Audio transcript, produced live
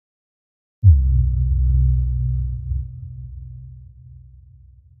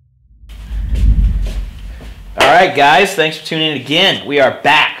right, guys, thanks for tuning in again. We are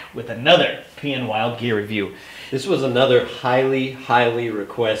back with another PNWild gear review. This was another highly, highly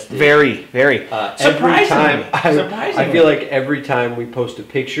requested. Very. Surprisingly. Surprisingly. I feel like every time we post a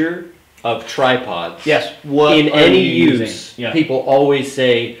picture of tripods, yes, what in are any you use, using? people always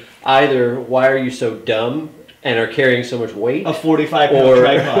say either "Why are you so dumb?" and are carrying so much weight, a 45-pound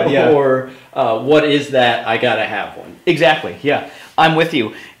tripod, yeah, or "What is that? I gotta have one." Exactly. Yeah, I'm with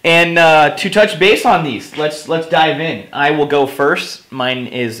you. And to touch base on these, let's dive in. I will go first. Mine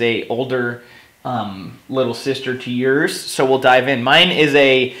is a older little sister to yours, so we'll dive in. Mine is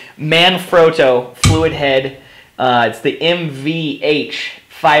a MANFROTTO fluid head. It's the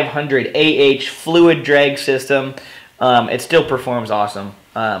MVH500AH fluid drag system. It still performs awesome.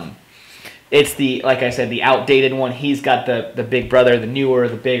 It's the, like I said, the outdated one. He's got the big brother, the newer,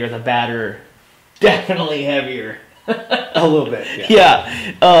 the bigger, the badder, definitely heavier. A little bit,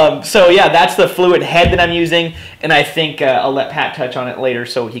 yeah. So yeah, that's the fluid head that I'm using, and I think I'll let Pat touch on it later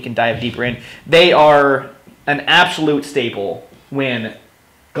so he can dive deeper in. They are an absolute staple when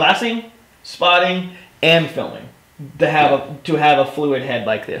glassing, spotting, and filming. To have a fluid head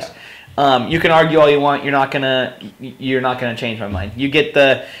like this. Yeah. You can argue all you want. You're not gonna change my mind. You get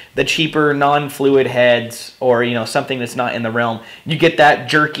the cheaper non-fluid heads, or something that's not in the realm. You get that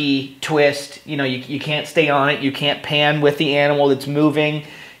jerky twist. You can't stay on it. You can't pan with the animal that's moving.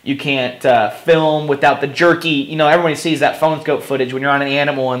 You can't film without the jerky. Everybody sees that phone scope footage when you're on an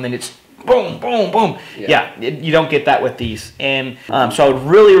animal and then it's boom, boom, boom. Yeah, you don't get that with these. And so I would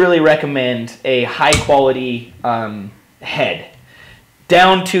really recommend a high quality head.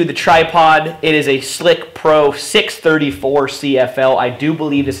 Down to the tripod, it is a Slik Pro 634 CFL. I do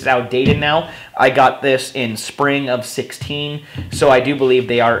believe this is outdated now. I got this in spring of 16, so I do believe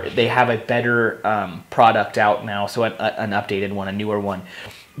they have a better product out now, so an updated one, a newer one.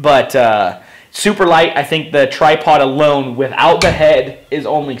 But super light. I think the tripod alone, without the head, is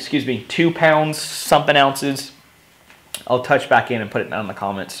only 2 pounds something ounces. I'll touch back in and put it down in the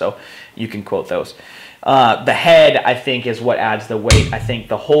comments so you can quote those. The head, I think, is what adds the weight. I think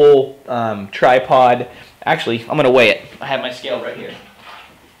the whole tripod... Actually, I'm going to weigh it. I have my scale right here.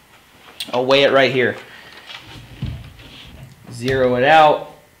 I'll weigh it right here. Zero it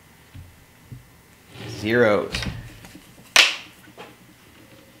out. Zeros.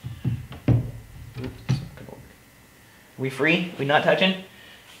 We free? We not touching?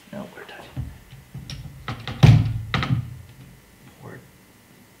 No, we're touching.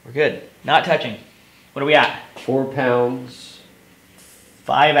 We're good. Not touching. What are we at? 4 pounds.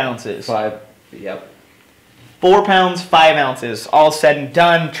 5 ounces. 5, yep. 4 pounds, 5 ounces. All said and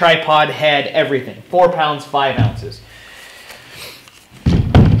done. Tripod, head, everything. 4 pounds, 5 ounces.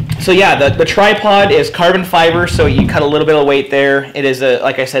 So yeah, the tripod is carbon fiber, so you cut a little bit of weight there. It is,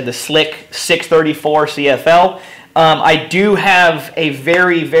 like I said, the Slik 634 CFL. I do have a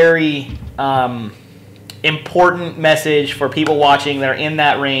very important message for people watching that are in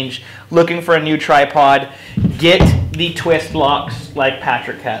that range, looking for a new tripod. Get the twist locks like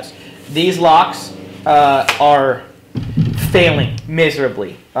Patrick has. These locks are failing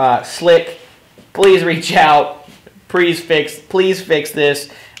miserably. Slik, please reach out. Please fix this.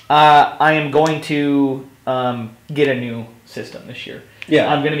 I am going to get a new system this year.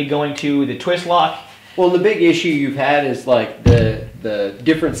 Yeah, I'm going to be going to the twist lock. Well, the big issue you've had is like the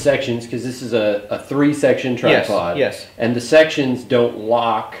different sections, because this is a 3-section tripod. Yes. And the sections don't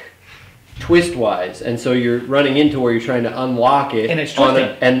lock twist-wise, and so you're running into where you're trying to unlock it, and it's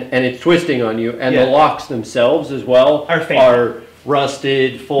twisting, and it's twisting on you, and the locks themselves as well are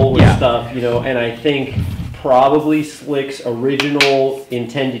rusted, full with stuff, And I think probably Slik's original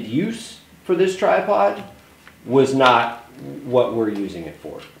intended use for this tripod was not what we're using it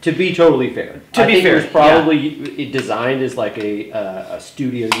for. To be totally fair, I think it was probably designed as like a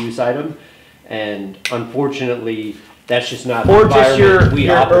studio use item, and unfortunately, that's just not the environment we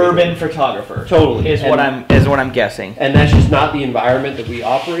operate in. Urban photographer. Totally is what I'm guessing, and that's just not the environment that we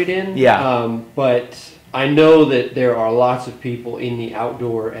operate in. Yeah. But I know that there are lots of people in the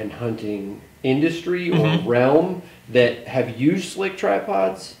outdoor and hunting industry or realm that have used Slik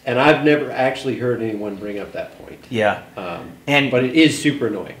tripods, and I've never actually heard anyone bring up that point. Yeah. But it is super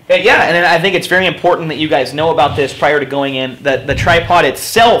annoying. Yeah, and I think it's very important that you guys know about this prior to going in. The tripod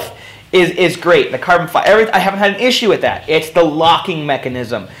itself is great. The carbon fiber, I haven't had an issue with that. It's the locking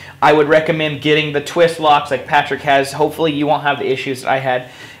mechanism. I would recommend getting the twist locks like Patrick has. Hopefully you won't have the issues that I had.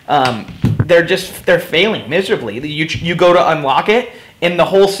 They're failing miserably. You go to unlock it, and the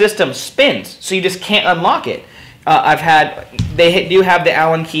whole system spins, so you just can't unlock it. They do have the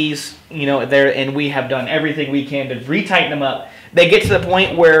Allen keys, there, and we have done everything we can to retighten them up. They get to the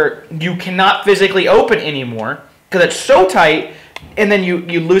point where you cannot physically open anymore, because it's so tight, and then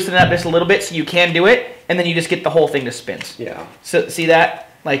you loosen it up just a little bit so you can do it, and then you just get the whole thing to spins. Yeah. So see that?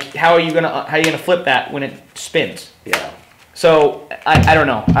 Like how are you gonna flip that when it spins? Yeah. So I don't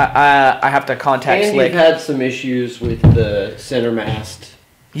know. I have to contact and Slik. You've had some issues with the center mast.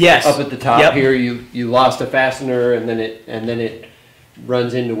 Yes. Up at the top here, you lost a fastener, and then it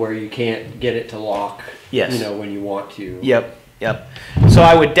runs into where you can't get it to lock. Yes. You know, when you want to. Yep. So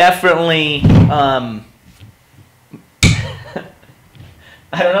I would definitely.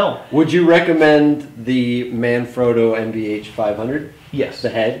 I don't know. Would you recommend the MANFROTTO MVH 500? Yes. The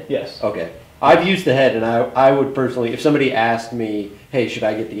head? Yes. Okay. I've used the head, and I would personally, if somebody asked me, hey, should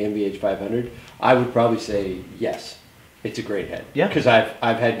I get the MVH 500? I would probably say yes. It's a great head. Yeah. Because I've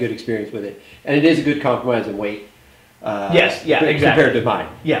had good experience with it. And it is a good compromise in weight. Yes, yeah, exactly. Compared to mine.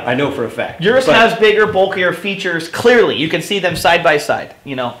 Yeah. I know for a fact. Yours has bigger, bulkier features. Clearly, you can see them side by side.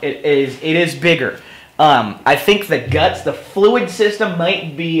 You know, it is bigger. I think the guts, the fluid system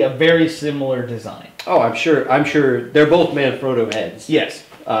might be a very similar design. Oh, I'm sure they're both MANFROTTO heads. Yes.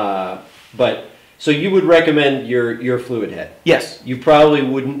 But so you would recommend your fluid head? Yes. You probably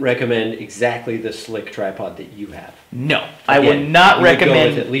wouldn't recommend exactly the Slik tripod that you have. No, I would not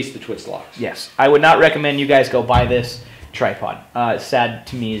recommend. Go with at least the twist locks. Yes, I would not recommend you guys go buy this tripod. It's sad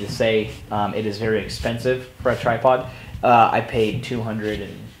to me to say it is very expensive for a tripod. I paid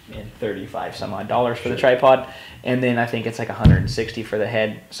 $235 some odd for the tripod, and then I think it's like $160 for the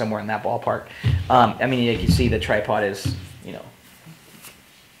head, somewhere in that ballpark. I mean, you can see the tripod is, you know,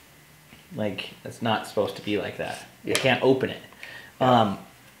 like it's not supposed to be like that. You can't open it.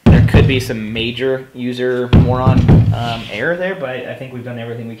 There could be some major user moron error there, but I think we've done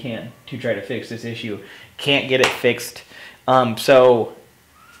everything we can to try to fix this issue. Can't get it fixed, so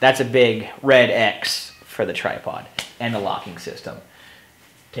that's a big red X for the tripod and the locking system.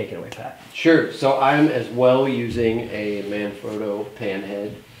 Take it away, Pat. Sure. So I'm as well using a MANFROTTO pan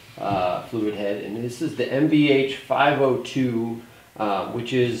head, fluid head, and this is the MVH 502,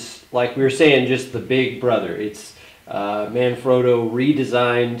 which is, like we were saying, just the big brother. It's MANFROTTO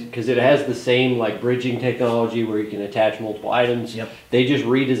redesigned because it has the same like bridging technology where you can attach multiple items. Yep. They just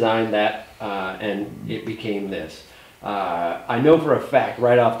redesigned that and it became this. I know for a fact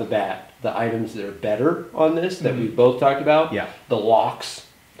right off the bat the items that are better on this that we've both talked about. Yeah. The locks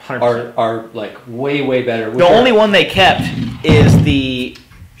 100%. are like way better. The only one they kept is the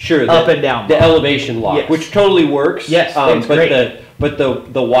up and down the lock. Elevation lock, which totally works. Yes, it's great. But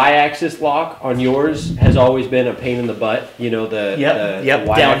the y-axis lock on yours has always been a pain in the butt. You know, the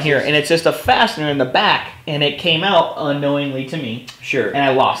down here, and it's just a fastener in the back, and it came out unknowingly to me. Sure. And I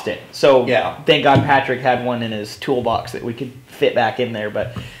lost it. So thank God Patrick had one in his toolbox that we could fit back in there.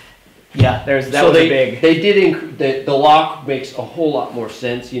 But yeah, that was a big. They did the lock makes a whole lot more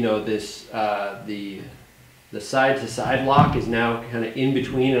sense. You know, this the side-to-side lock is now kind of in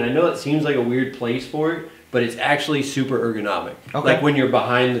between, and I know it seems like a weird place for it, but it's actually super ergonomic. Okay. Like when you're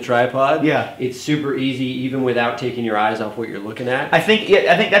behind the tripod, it's super easy even without taking your eyes off what you're looking at. I think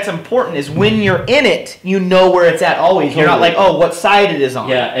that's important is when you're in it, you know where it's at always. You're not like, oh, what side it is on.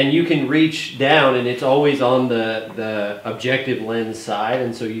 Yeah, and you can reach down and it's always on the objective lens side,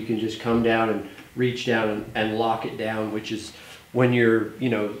 and so you can just come down and reach down and lock it down, which is when you're, you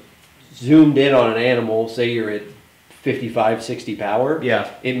know, zoomed in on an animal, say you're at 55, 60 power,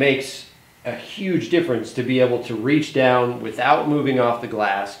 it makes a huge difference to be able to reach down without moving off the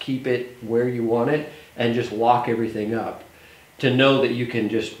glass, keep it where you want it, and just lock everything up. To know that you can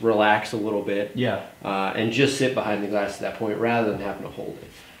just relax a little bit and just sit behind the glass at that point rather than having to hold it.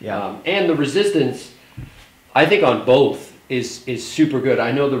 And the resistance, I think on both is super good.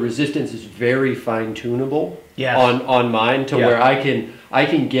 I know the resistance is very fine-tunable on mine to where I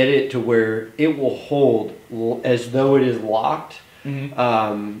can get it to where it will hold as though it is locked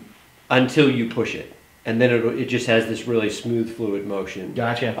until you push it, and then it just has this really smooth fluid motion.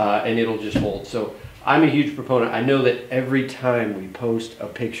 Gotcha. And it'll just hold. So I'm a huge proponent. I know that every time we post a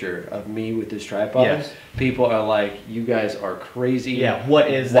picture of me with this tripod, people are like, "You guys are crazy. Yeah, what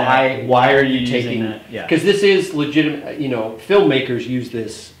is that? Why are you taking that? Yeah, because this is legitimate. You know, filmmakers use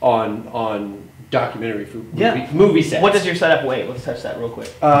this on documentary movie sets. What does your setup weigh? Let's touch that real quick.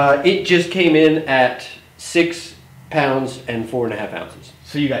 It just came in at 6 pounds and 4.5 ounces.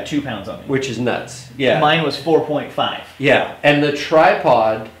 So you got 2 pounds on me. Which is nuts. Yeah. Mine was 4.5. Yeah. And the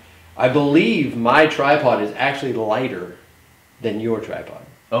tripod, I believe my tripod is actually lighter than your tripod.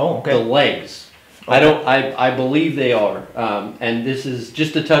 Oh, okay. The legs. Okay. I believe they are. And this is,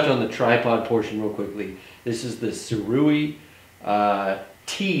 just to touch on the tripod portion real quickly, this is the Sirui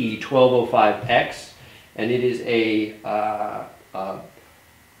T1205X, and it is a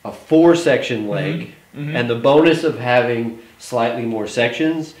 4-section leg. And the bonus of having slightly more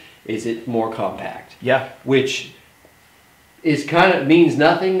sections is it's more compact. Yeah. Which is means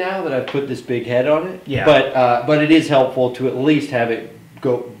nothing now that I've put this big head on it. Yeah. But it is helpful to at least have it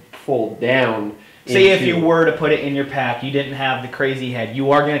fold down. Say if you were to put it in your pack, you didn't have the crazy head,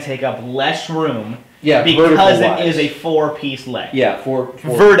 you are going to take up less room. Yeah, because it is a 4-piece leg. Yeah, four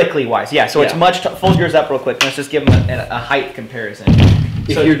vertically wise. Yeah, so it's much. Fold yours up real quick. Let's just give them a height comparison.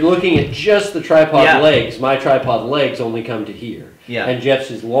 If you're looking at just the tripod legs, my tripod legs only come to here. Yeah. And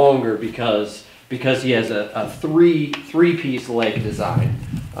Jeff's is longer because he has a three-piece leg design.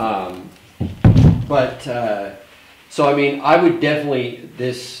 So I mean, I would definitely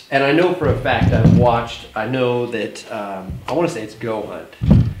and I know for a fact I know that I want to say it's Go Hunt,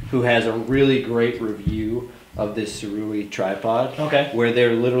 who has a really great review of this Sirui tripod. Okay. Where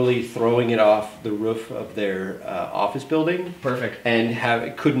they're literally throwing it off the roof of their office building. Perfect.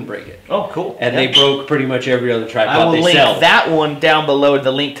 And couldn't break it. Oh, cool. And they broke pretty much every other tripod I will they link sell. that one down below,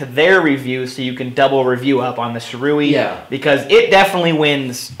 the link to their review, so you can double review up on the Sirui. Yeah. Because it definitely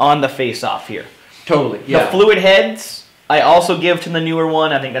wins on the face-off here. Totally, yeah. The fluid heads, I also give to the newer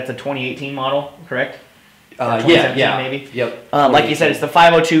one. I think that's a 2018 model, correct? Yeah, maybe. Yep. Like you said, it's the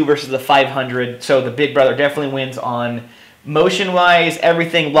 502 versus the 500. So the big brother definitely wins on motion-wise,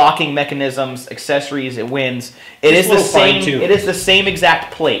 everything, locking mechanisms, accessories. It wins. It is the same. It is the same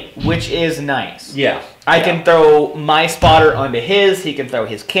exact plate, which is nice. Yeah. I can throw my spotter onto his. He can throw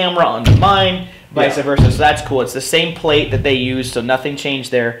his camera onto mine. Vice versa. So that's cool. It's the same plate that they use, so nothing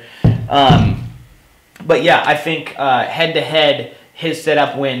changed there. But yeah, I think head-to-head, his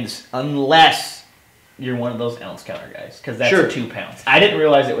setup wins unless you're one of those ounce counter guys, because that's 2 pounds. I didn't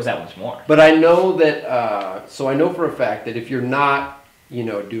realize it was that much more. But I know that, so I know for a fact that if you're not,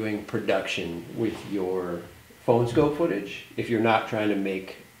 doing production with your phone scope footage, if you're not trying to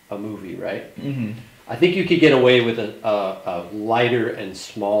make a movie, right? Mm-hmm. I think you could get away with a lighter and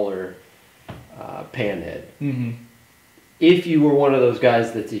smaller pan head. Mm-hmm. If you were one of those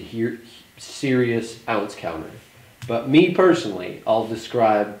guys that's a serious ounce counter. But me personally, I'll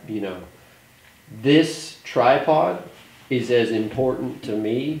describe, this tripod is as important to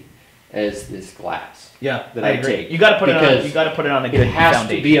me as this glass. Yeah, that I agree. take. You got to put it on. You got to put it on a good foundation. It has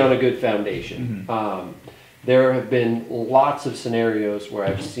to be on a good foundation. Mm-hmm. There have been lots of scenarios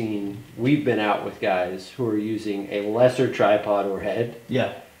where we've been out with guys who are using a lesser tripod or head.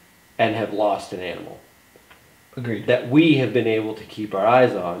 Yeah. And have lost an animal. Agreed. That we have been able to keep our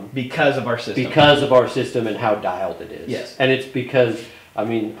eyes on because of our system. Because of our system and how dialed it is. Yes. And it's because, I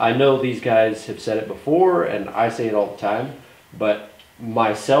mean, I know these guys have said it before, and I say it all the time, but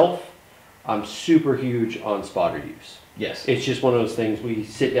myself, I'm super huge on spotter use. Yes. It's just one of those things. We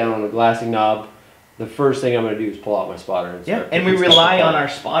sit down on a glassing knob. The first thing I'm going to do is pull out my spotter. And we rely on our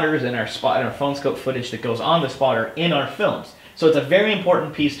spotters and our phone scope footage that goes on the spotter in our films. So it's a very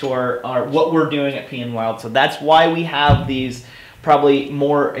important piece to our what we're doing at PNWild. So that's why we have these probably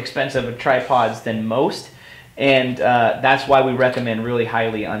more expensive tripods than most. And that's why we recommend really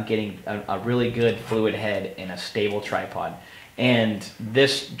highly on getting a really good fluid head and a stable tripod. And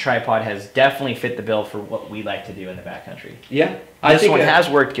this tripod has definitely fit the bill for what we like to do in the backcountry. Yeah, this one has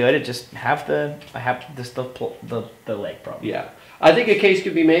worked good. It just the leg problem. Yeah, I think a case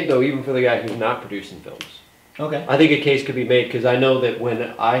could be made though, even for the guy who's not producing films. Okay. I think a case could be made because I know that when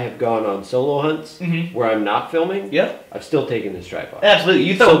I have gone on solo hunts where I'm not filming, I've still taken this tripod. Absolutely,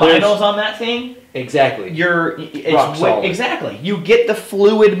 you throw vinyls on that thing. Exactly. Rock solid. Exactly. You get the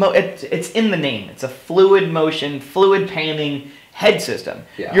fluid. It's in the name. It's a fluid motion, fluid panning head system.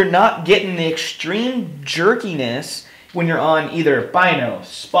 Yeah. You're not getting the extreme jerkiness when you're on either bino,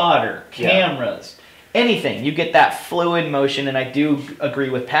 spotter, cameras. Anything, you get that fluid motion, and I do agree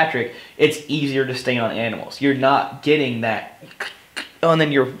with Patrick, it's easier to stay on animals. You're not getting that, and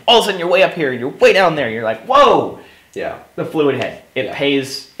then you're all of a sudden you're way up here, you're way down there, you're like, whoa! Yeah. The fluid head. It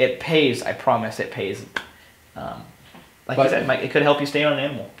pays, I promise it pays. Like you said, Mike, it could help you stay on an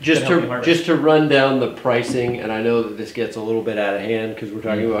animal. Just to run down the pricing, and I know that this gets a little bit out of hand because we're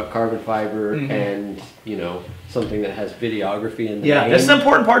talking about carbon fiber and, something that has videography in the name. That's an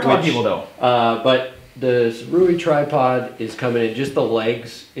important part to a lot of people, though. But the Sirui tripod is coming in, just the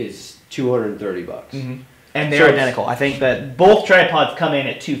legs is $230. Mm-hmm. And they're identical. I think that both tripods come in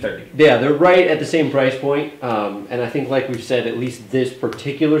at $230. Yeah, they're right at the same price point. And I think, like we've said, at least this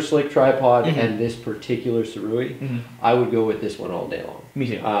particular Slik tripod and this particular Sirui, I would go with this one all day long. Me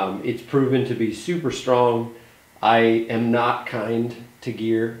too. It's proven to be super strong. I am not kind to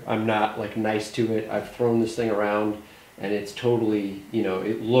gear. I'm not nice to it. I've thrown this thing around, and it's totally,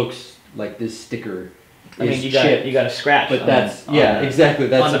 it looks like this sticker I mean, you got a scratch. But that's exactly.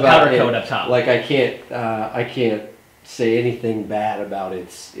 That's on the about powder coat up top. Like I can't say anything bad about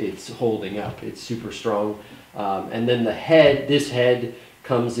it's holding up. It's super strong. And then the head, this head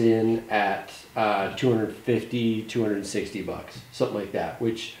comes in at $250, $260, something like that.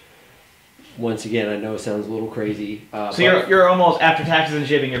 Which, once again, I know sounds a little crazy. So you're almost, after taxes and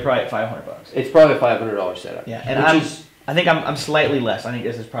shipping, you're probably at $500. It's probably a $500 setup. Yeah, and I think I'm slightly less. I think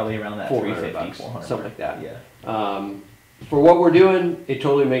this is probably around that $350, $400, something like that. Yeah. For what we're doing, it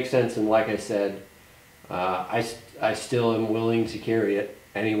totally makes sense. And like I said, I still am willing to carry it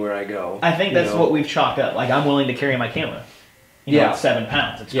anywhere I go. I think that's what we've chalked up. Like, I'm willing to carry my camera. It's 7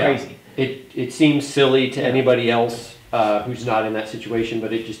 pounds. It's crazy. It seems silly to anybody else who's not in that situation,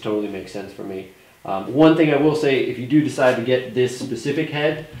 but it just totally makes sense for me. One thing I will say, if you do decide to get this specific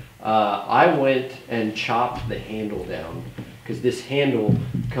head, I went and chopped the handle down, because this handle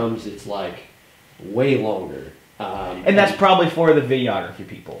comes, it's like way longer. And that's probably for the videography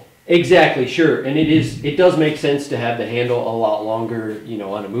people. Exactly, sure. And it does make sense to have the handle a lot longer,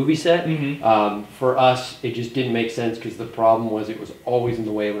 on a movie set. Mm-hmm. For us, it just didn't make sense, because the problem was it was always in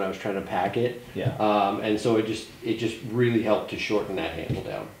the way when I was trying to pack it. Yeah. And so it just really helped to shorten that handle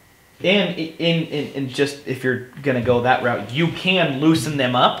down. And in just, if you're gonna go that route, you can loosen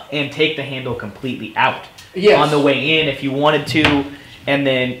them up and take the handle completely out. Yes. On the way in, if you wanted to, and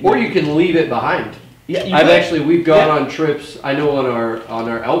then or you can leave it behind. Yeah, we've gone on trips. I know on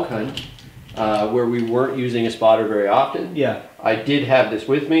our elk hunt where we weren't using a spotter very often. Yeah. I did have this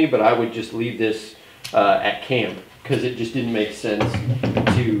with me, but I would just leave this at camp, because it just didn't make sense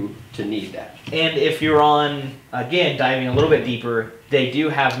to need that. And if you're on, again, diving a little bit deeper, they do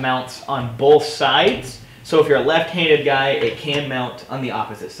have mounts on both sides. So if you're a left-handed guy, it can mount on the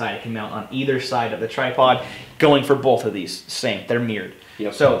opposite side. It can mount on either side of the tripod, going for both of these. Same, they're mirrored.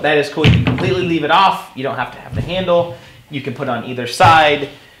 Yep. So that is cool. You can completely leave it off. You don't have to have the handle. You can put on either side.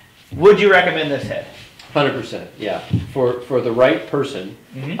 Would you recommend this head? 100%, yeah. For the right person,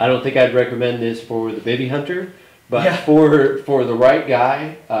 I don't think I'd recommend this for the baby hunter, but for the right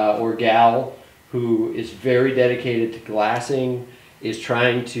guy or gal who is very dedicated to glassing, is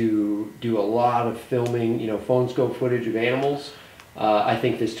trying to do a lot of filming, phone scope footage of animals, I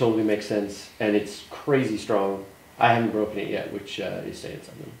think this totally makes sense, and it's crazy strong. I haven't broken it yet, which is saying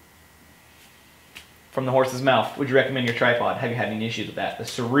something. From the horse's mouth, would you recommend your tripod? Have you had any issues with that? The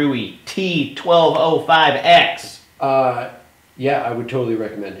Sirui T1205X. Yeah, I would totally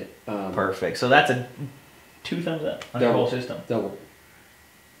recommend it. Perfect. So that's a 2 thumbs up on your whole system. Double.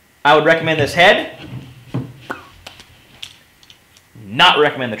 I would recommend this head. Not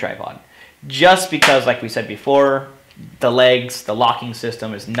recommend the tripod. Just because, like we said before, the legs, the locking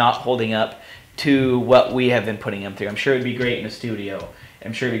system is not holding up to what we have been putting them through. I'm sure it'd be great in a studio.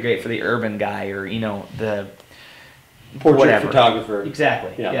 I'm sure it'd be great for the urban guy, or the portrait photographer.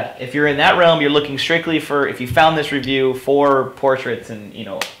 Exactly. Yeah. If you're in that realm, you're looking strictly for, if you found this review for portraits and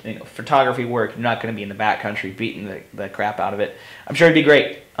photography work, you're not going to be in the backcountry beating the crap out of it. I'm sure it'd be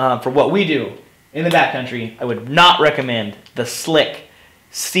great for what we do in the backcountry. I would not recommend the Slik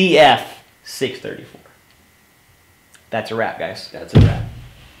CF634. That's a wrap, guys. That's a wrap.